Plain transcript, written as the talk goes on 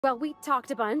Well, we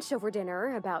talked a bunch over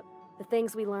dinner about the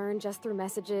things we learned just through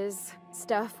messages,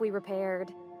 stuff we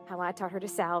repaired, how I taught her to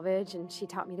salvage and she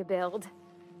taught me to build.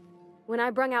 When I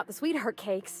brung out the sweetheart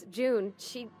cakes, June,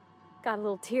 she got a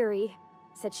little teary,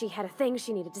 said she had a thing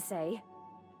she needed to say.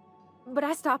 But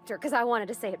I stopped her because I wanted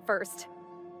to say it first.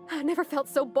 I never felt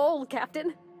so bold,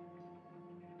 Captain.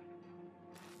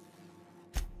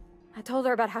 I told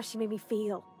her about how she made me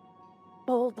feel.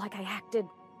 Bold like I acted,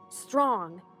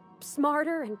 strong,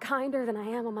 smarter and kinder than I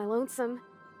am on my lonesome.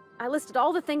 I listed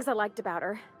all the things I liked about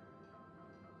her.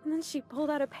 And then she pulled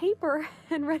out a paper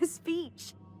and read a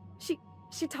speech.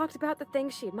 She talked about the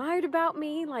things she admired about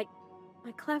me, like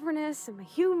my cleverness and my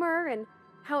humor, and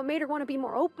how it made her want to be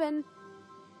more open.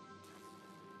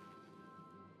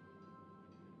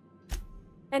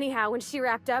 Anyhow, when she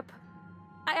wrapped up,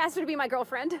 I asked her to be my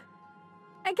girlfriend.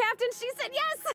 And Captain, she said yes!